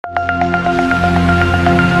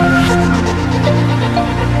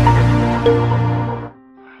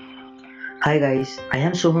Hi guys, I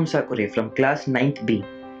am Soham Sakure from class 9th B,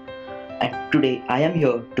 and today I am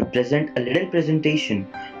here to present a little presentation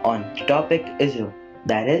on the topic Isro,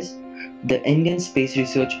 that is the Indian Space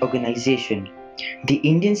Research Organization. The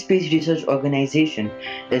Indian Space Research Organization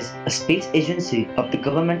is a space agency of the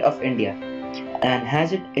Government of India and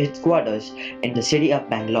has its headquarters in the city of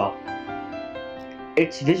Bangalore.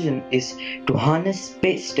 Its vision is to harness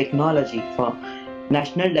space technology for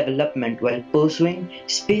national development while pursuing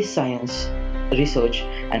space science research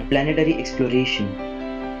and planetary exploration.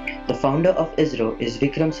 The founder of Isro is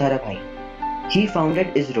Vikram Sarabhai. He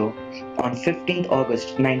founded Isro on 15th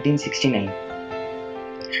August 1969.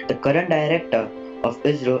 The current director of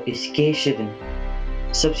Isro is K. Shivan.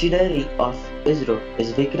 Subsidiary of Isro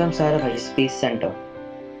is Vikram Sarabhai Space Center.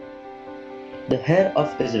 The head of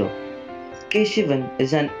Isro, K. Shivan,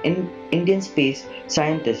 is an Indian space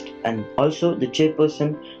scientist and also the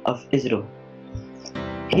chairperson of Isro.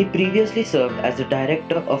 He previously served as the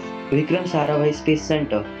director of Vikram Sarabhai Space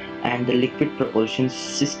Center and the Liquid Propulsion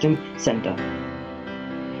System Center.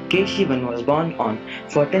 K. Shivan was born on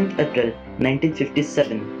 14th April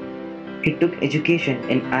 1957. He took education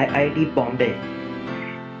in IIT Bombay.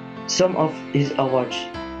 Some of his awards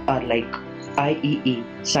are like IEE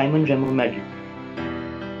Simon Remo Medal.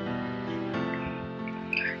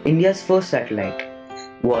 India's first satellite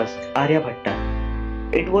was Aryabhatta.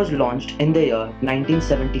 It was launched in the year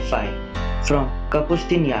 1975 from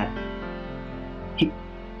Kapustin Yar.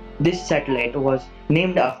 This satellite was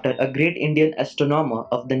named after a great Indian astronomer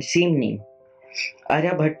of the same name.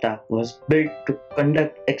 Aryabhatta was built to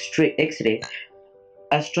conduct X-ray,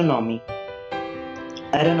 astronomy,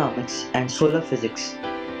 aeronautics and solar physics.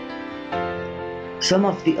 Some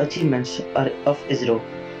of the achievements of Isro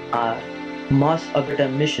are Mars Orbiter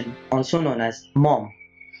Mission, also known as MOM,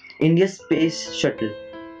 India's space shuttle,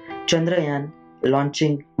 Chandrayaan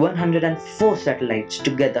launching 104 satellites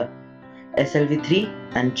together, SLV-3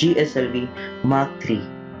 and GSLV Mark III.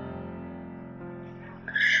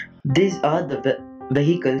 These are the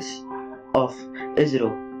vehicles of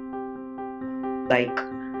Isro like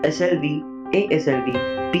SLV, ASLV,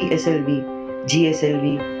 PSLV,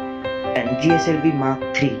 GSLV and GSLV Mark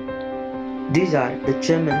III. These are the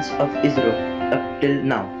chairmen of Isro up till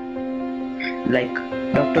now, like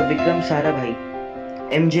Dr. Vikram Sarabhai,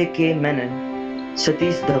 MJK Menon,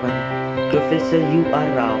 Satish Dhawan, Professor U.R.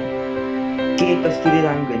 Rao, K.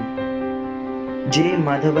 Kasturirangan, J.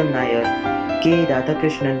 Madhavan Nair, K.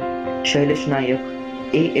 Radhakrishnan, Shailesh Nayak,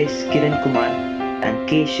 A.S. Kiran Kumar and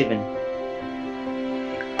K. Shivan.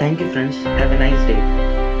 Thank you friends, have a nice day.